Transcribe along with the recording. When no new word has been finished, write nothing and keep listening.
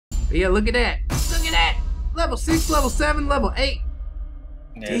Yeah, look at that. Look at that. Level 6, level 7, level 8.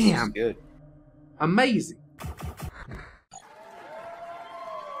 Yeah, Damn. this is good. Amazing.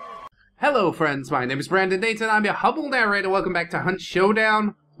 Hello, friends. My name is Brandon Dayton. I'm your humble narrator. Welcome back to Hunt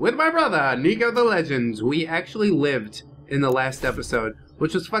Showdown with my brother, Niko the Legends. We actually lived in the last episode,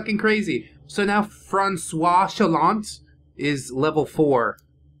 which was fucking crazy. So now Francois Chalant is level 4,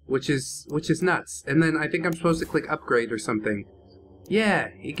 which is nuts. And then I think I'm supposed to click upgrade or something. Yeah,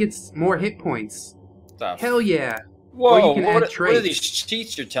 it gets more hit points. Stuff. Hell yeah. Whoa, Or you can add what traits. are these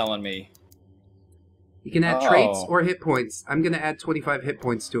cheats you're telling me? You can add traits or hit points. I'm gonna add 25 hit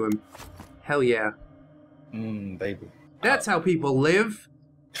points to him. Hell yeah. Baby. That's how people live.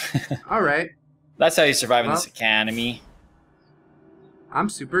 Alright. That's how you survive in this academy. I'm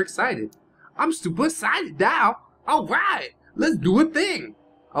super excited. I'm super excited now. Alright. Let's do a thing.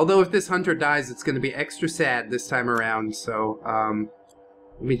 Although if this hunter dies, it's gonna be extra sad this time around. So,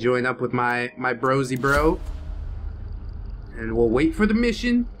 let me join up with my brosy bro. And we'll wait for the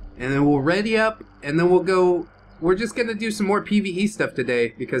mission. And then we'll ready up. And then we'll go. We're just gonna do some more PvE stuff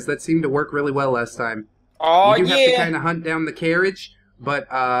today because that seemed to work really well last time. Oh, you do have to kind of hunt down the carriage, but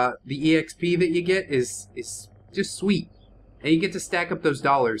the EXP that you get is just sweet, and you get to stack up those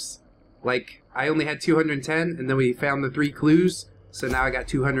dollars. Like I only had 210, and then we found the 3 clues, so now I got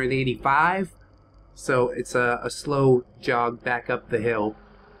 285. So it's a slow jog back up the hill.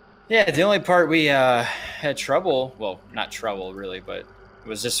 Yeah, the only part we had trouble, well, not trouble really, but it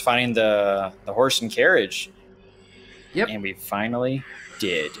was just finding the horse and carriage. Yep. And we finally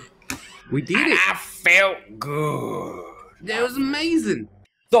did. We did it. I felt good. That was amazing.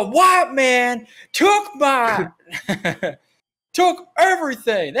 The white man took my... took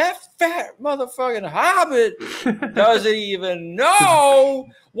everything. That fat motherfucking hobbit doesn't even know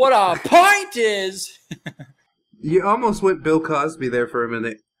what a pint is. You almost went Bill Cosby there for a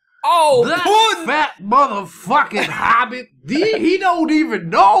minute. Oh, that fat motherfucking hobbit, he don't even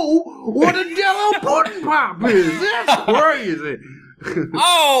know what a jello pudding pop is. That's crazy.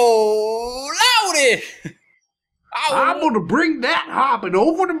 Oh, Lordy. I'm going to bring that hobbit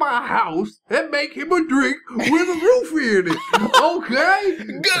over to my house and make him a drink with a roofie in it. Okay?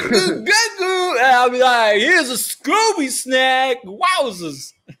 I'll be like, here's a Scooby snack.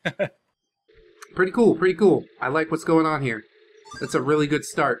 Wowzers. Pretty cool, pretty cool. I like what's going on here. That's a really good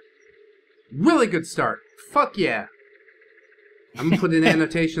start. Really good start. Fuck yeah. I'm gonna put an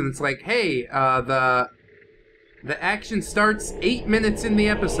annotation that's like, hey, the action starts 8 minutes in the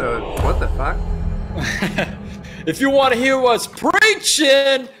episode. What the fuck? If you want to hear us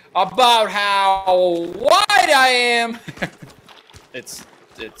preaching about how white I am, that's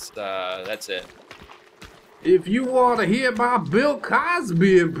it. If you want to hear my Bill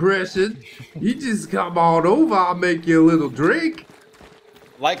Cosby impression, you just come on over. I'll make you a little drink.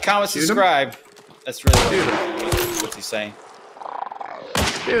 Like, comment, subscribe. That's really what's he saying.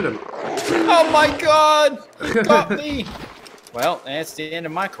 Shoot him. Oh my God! He got me. Well, that's the end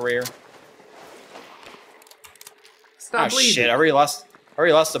of my career. Stop bleeding. Shit! I already lost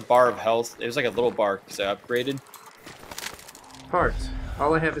a bar of health. It was like a little bar because I upgraded. Parts.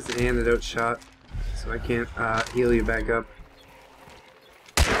 All I have is an antidote shot, so I can't heal you back up.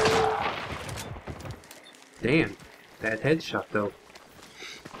 Damn, that headshot though.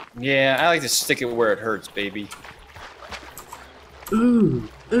 Yeah, I like to stick it where it hurts, baby. Ooh,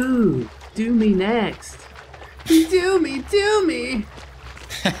 ooh, do me next. Do me.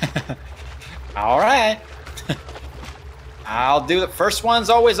 All right. I'll do it. First one's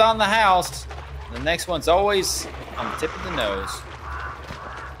always on the house. The next one's always on the tip of the nose.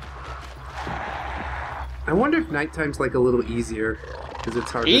 I wonder if nighttime's like a little easier because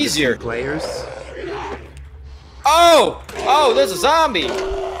it's harder to see players. Oh, there's a zombie.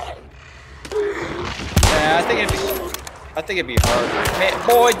 Yeah, I think it'd be hard. Man,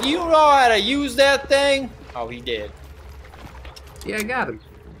 boy, do you know how to use that thing? Oh, he did. Yeah, I got him.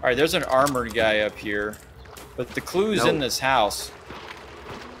 All right, there's an armored guy up here, but the clue's in this house.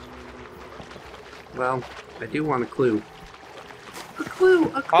 Well, I do want a clue. A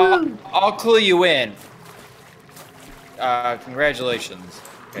clue. I'll clue you in. Congratulations.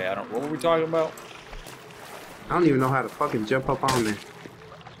 Okay, what were we talking about? I don't even know how to fucking jump up on there.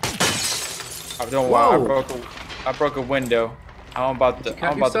 I don't know. I broke a window. I'm about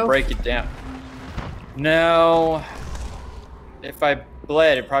to break it down. No. If I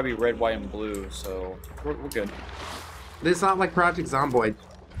bled, it'd probably be red, white, and blue. So we're good. It's not like Project Zomboid.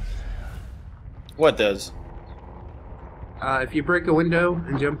 What does? If you break a window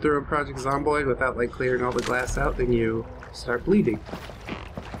and jump through a Project Zomboid without like clearing all the glass out, then you start bleeding.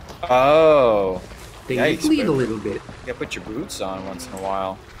 Oh. Then you bleed a little bit. You gotta put your boots on once in a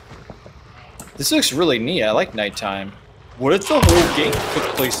while. This looks really neat. I like nighttime. What if the whole game took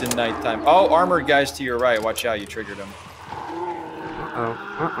place in nighttime? Oh, armored guys to your right. Watch out, you triggered them. Uh-oh.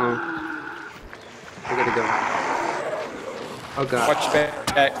 I gotta go. Oh, God. Watch back.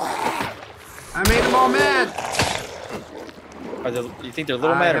 I made them all mad! You think they're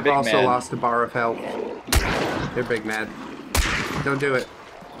little mad or big mad? I've also lost a bar of health. They're big mad. Don't do it.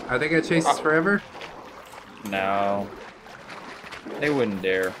 Are they gonna chase us forever? No. They wouldn't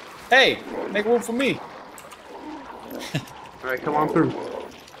dare. Hey! Make room for me! Alright, come on through.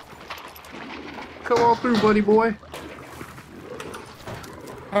 Come on through, buddy boy.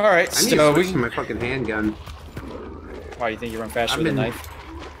 Alright, I need to switch to my fucking handgun. Why, you think you run faster with a knife?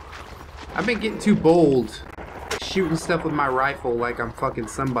 I've been getting too bold. Shooting stuff with my rifle like I'm fucking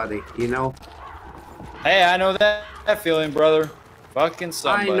somebody, you know? Hey, I know that feeling, brother. Fucking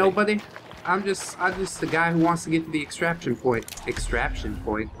somebody. I ain't nobody. I'm just the guy who wants to get to the extraction point. Extraction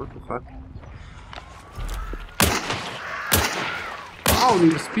point? What the fuck? I don't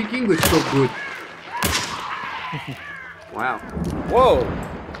even speak English so good. Wow. Whoa.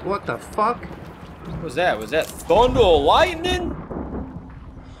 What the fuck? What was that? Was that thunder or lightning?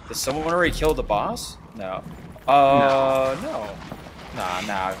 Did someone already kill the boss? No. No. Nah,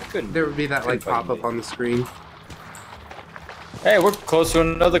 I couldn't. There would be that like pop up on the screen. Hey, we're close to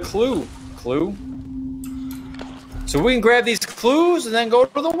another clue. So we can grab these clues and then go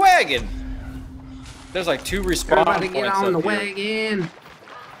to the wagon. There's like 2 respawn points. Everybody get on the wagon.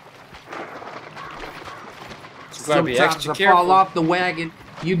 So gotta be Sometimes extra I careful. fall off the wagon.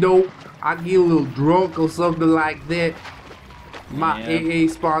 You know, I get a little drunk or something like that. My AA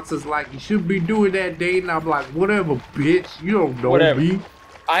sponsors like, you should be doing that, Dave. And I'm like, whatever, bitch. You don't know me.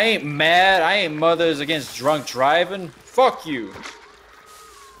 I ain't mad. I ain't mothers against drunk driving. Fuck you.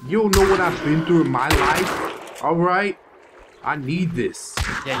 You don't know what I've been through in my life. All right? I need this.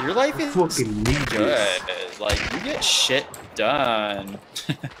 Yeah, your life is fucking need good. This. Like, you get shit done.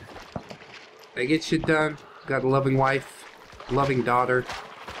 I get shit done. Got a loving wife, loving daughter,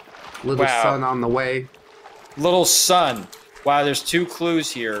 little son on the way. Little son. Wow, there's 2 clues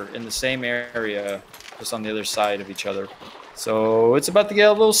here in the same area, just on the other side of each other. So it's about to get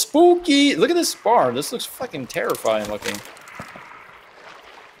a little spooky. Look at this barn. This looks fucking terrifying looking.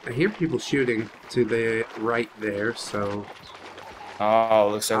 I hear people shooting to the right there, so... Oh,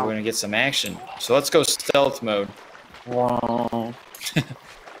 looks like we're gonna get some action. So let's go stealth mode.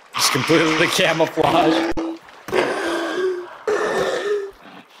 Just completely camouflage.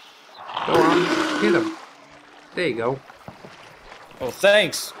 Go on, hit him. There you go. Oh,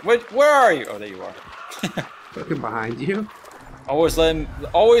 thanks. Where are you? Oh, there you are. Looking behind you. Always letting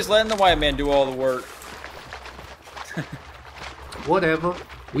the white man do all the work. Whatever.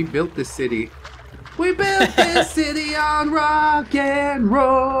 We built this city. We built this city on rock and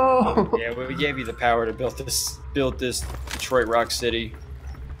roll. Yeah, we gave you the power to build this Detroit Rock City.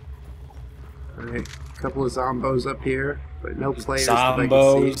 Alright, a couple of zombos up here, but no players.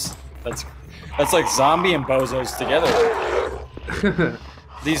 Zombos. That's like zombie and bozos together.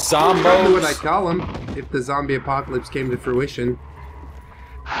 These zombos. I know what I'd call them if the zombie apocalypse came to fruition.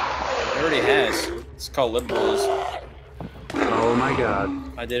 It already has. It's called liberals. Oh my god.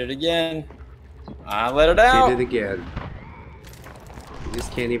 I did it again. I let it out. He did it again. He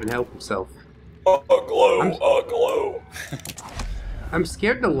just can't even help himself. Glow. I'm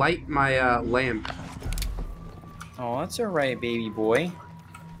scared to light my lamp. Oh, that's alright, baby boy.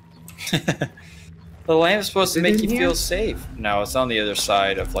 The lamp's supposed to make you feel safe. No, it's on the other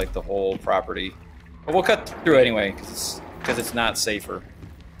side of like the whole property. But we'll cut through anyway, because it's not safer.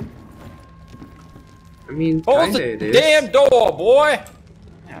 I mean, hold kinda the it is. damn door, boy!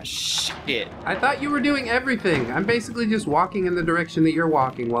 Ah, shit. I thought you were doing everything. I'm basically just walking in the direction that you're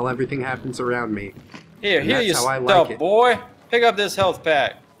walking while everything happens around me. Here you stuff, boy. Pick up this health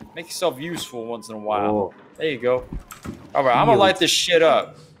pack. Make yourself useful once in a while. Oh. There you go. Alright, I'm gonna light this shit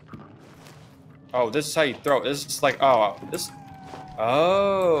up. Oh, this is how you throw it. This is like, oh, this.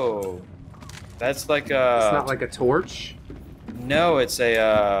 Oh. That's like a. It's not like a torch? No, it's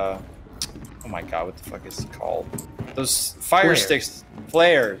a. Oh my god, what the fuck is it called? Those fire sticks.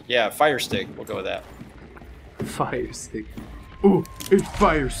 Flare. Yeah, fire stick. We'll go with that. Fire stick. Ooh, it's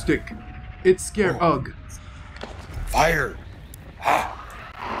fire stick. It's scare ugh. Fire. Hot.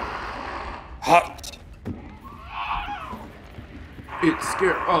 Hot. It's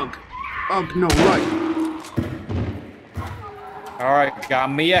scare ugh. Ugh, no light. Alright,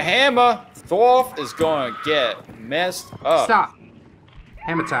 got me a hammer. Thorf is gonna get messed up. Stop.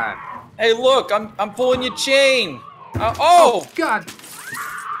 Hammer time. Hey, look, I'm pulling your chain. Oh! God.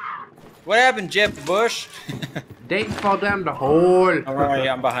 What happened, Jeff Bush? Don't fall down the hole. All right,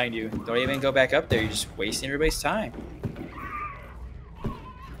 I'm behind you. Don't even go back up there. You're just wasting everybody's time. I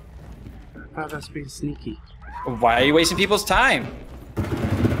thought that's being sneaky. Why are you wasting people's time?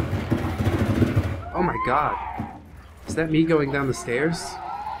 Oh my god. Is that me going down the stairs?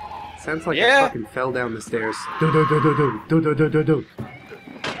 Sounds like I fucking fell down the stairs. Do.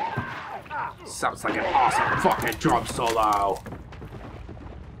 Sounds like an awesome fucking drum solo.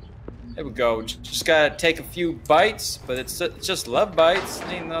 There we go. Just gotta take a few bites, but it's just love bites.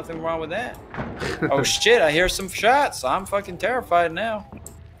 Ain't nothing wrong with that. Oh shit, I hear some shots. I'm fucking terrified now.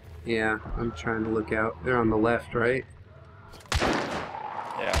 Yeah, I'm trying to look out. They're on the left, right?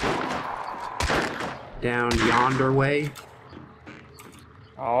 Yeah. Down yonder way.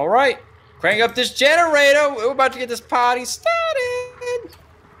 All right, crank up this generator. We're about to get this party started.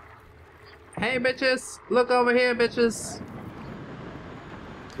 Hey, bitches! Look over here, bitches!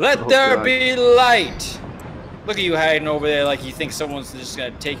 Let there be light. Look at you hiding over there like you think someone's just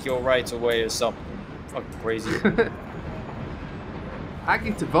gonna take your rights away or something. Fucking crazy. I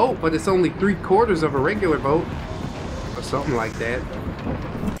get to vote, but it's only 3/4 of a regular vote. Or something like that.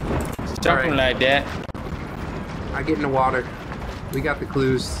 Something like that. I get in the water. We got the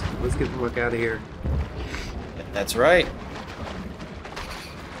clues. Let's get the fuck out of here. That's right.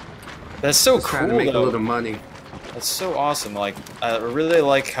 That's so Just cool, trying to make though. a little money. That's so awesome. Like, I really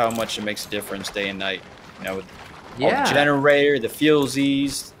like how much it makes a difference day and night. You know, with all the generator, the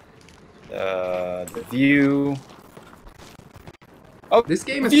feelsies, the view. Oh, this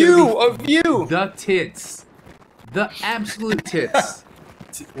game is view. The tits. The absolute tits.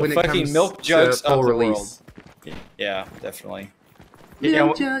 When the fucking milk jugs of the world. Yeah, definitely.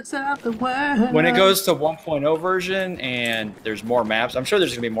 Milk jugs of the world. When it goes to 1.0 version and there's more maps, I'm sure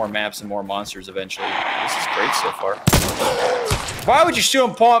there's gonna be more maps and more monsters eventually. This is great so far. Why would you shoot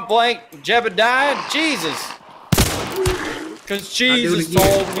him point blank, Jebediah? Jesus. Because Jesus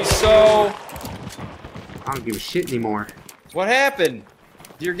told me so. I don't give a shit anymore. What happened?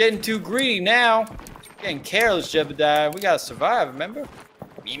 You're getting too greedy now. You're getting careless, Jebediah. We gotta survive, remember?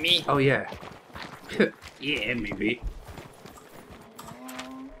 Me. Oh, yeah. Yeah, maybe.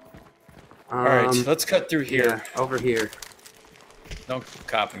 Alright, so let's cut through here. Yeah, over here. Don't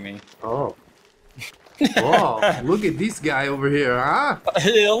copy me. Oh. Oh, look at this guy over here, huh?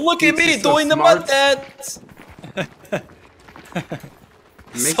 Look at me doing the mud dance!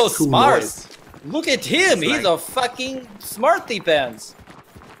 So smart. Noise. Look at him, he's a fucking smarty pants.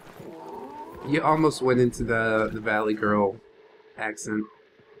 You almost went into the Valley Girl accent.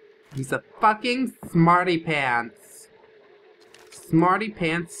 He's a fucking smarty pants. Smarty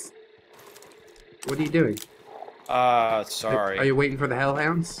pants. What are you doing? Sorry. Are you waiting for the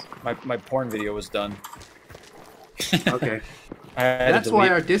hellhounds? My porn video was done. Okay. That's why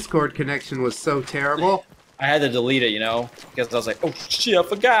our Discord connection was so terrible. I had to delete it, you know? Because I was like, oh shit, I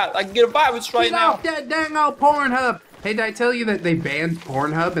forgot. I can get a virus right now. Get off that dang old Pornhub! Hey, did I tell you that they banned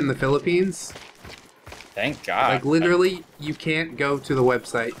Pornhub in the Philippines? Thank God. Like, literally, you can't go to the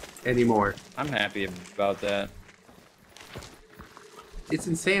website anymore. I'm happy about that. It's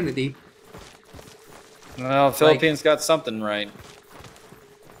insanity. Well, Philippines got something right.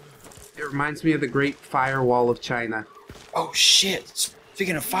 It reminds me of the Great Firewall of China. Oh shit!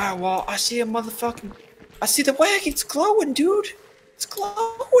 Speaking of firewall, I see a motherfucking... I see the wagon. It's glowing, dude. It's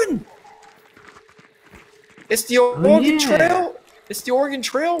glowing. It's the Oregon Trail. It's the Oregon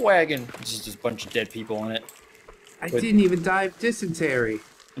Trail wagon. There's just a bunch of dead people in it. I didn't even die of dysentery.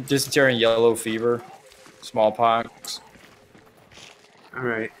 Dysentery and yellow fever, smallpox. All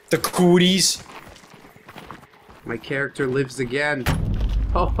right. The cooties. My character lives again.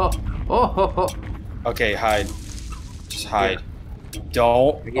 Ho ho ho ho ho. Okay, hide. Just hide. Yeah.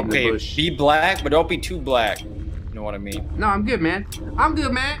 Don't. Okay, be black, but don't be too black. You know what I mean? No, I'm good, man. I'm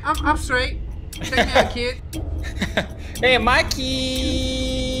good, man. I'm straight. Check me out, kid. Hey, Mikey.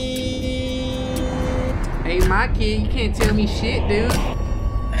 Hey, Mikey. You can't tell me shit, dude.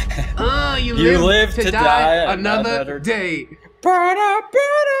 You live to die another day.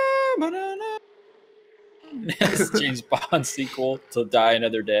 It's James Bond sequel to Die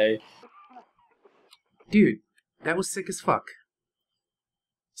Another Day. Dude, that was sick as fuck.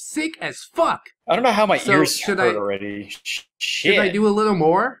 Sick as fuck. I don't know how my ears hurt already. Shit. Should I do a little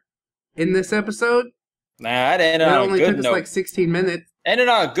more in this episode? Nah, that ended on a good note. It only took us like 16 minutes. Ended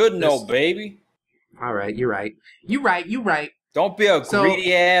on a good note, baby. All right, you're right. You right. Don't be a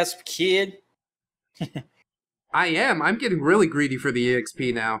greedy ass kid. I am. I'm getting really greedy for the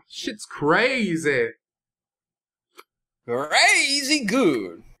EXP now. Shit's crazy. Crazy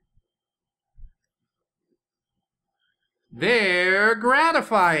good. They're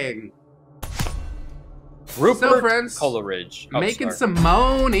gratifying. So, friends, Coleridge. Making some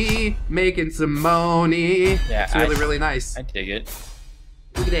money. Yeah, it's really nice. I dig it.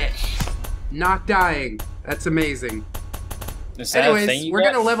 Look at that. Not dying. That's amazing. Anyways, we're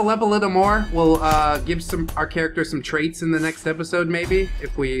gonna level up a little more. We'll give our characters some traits in the next episode, maybe,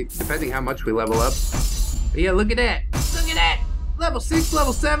 depending how much we level up. But yeah, look at that. Look at that. Level 6,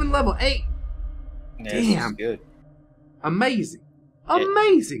 level 7, level 8. Yeah, damn. Good. Amazing.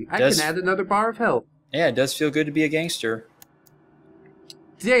 Amazing. I can add another bar of health. Yeah, it does feel good to be a gangster.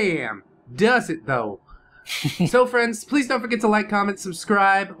 Damn. Does it, though? So, friends, please don't forget to like, comment,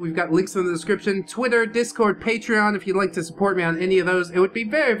 subscribe. We've got links in the description. Twitter, Discord, Patreon. If you'd like to support me on any of those, it would be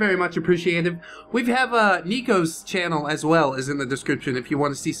very, very much appreciated. We have Niko's channel as well is in the description if you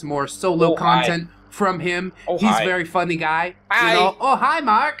want to see some more solo content from him. He's a very funny guy. Hi. You know? Oh, hi,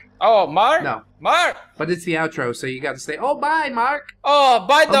 Mark. Oh, Mark? No. Mark! But it's the outro, so you got to say, oh, bye, Mark. Oh,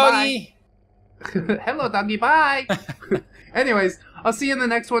 bye, doggy. Bye. Hello, doggy. Bye. Anyways, I'll see you in the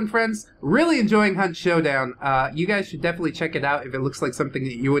next one, friends. Really enjoying Hunt Showdown. You guys should definitely check it out if it looks like something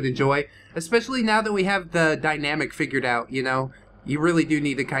that you would enjoy. Especially now that we have the dynamic figured out, you know. You really do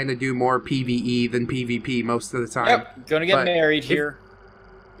need to kind of do more PvE than PvP most of the time. Yep, gonna get married here.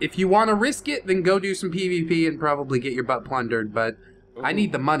 If you want to risk it, then go do some PvP and probably get your butt plundered. But I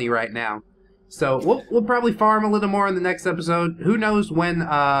need the money right now. So we'll probably farm a little more in the next episode. Who knows when,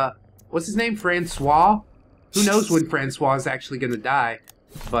 what's his name? Francois? Who knows when Francois is actually going to die,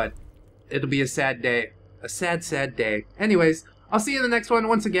 but it'll be a sad day. A sad, sad day. Anyways, I'll see you in the next one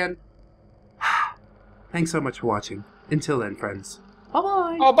once again. Thanks so much for watching. Until then, friends.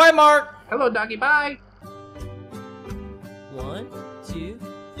 Bye-bye. Oh, bye, Mark. Hello, doggy. Bye. 1, 2,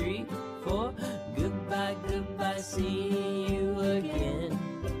 3, 4. Goodbye, goodbye, see you again.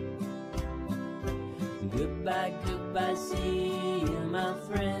 Goodbye, goodbye, see you, my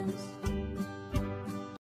friends.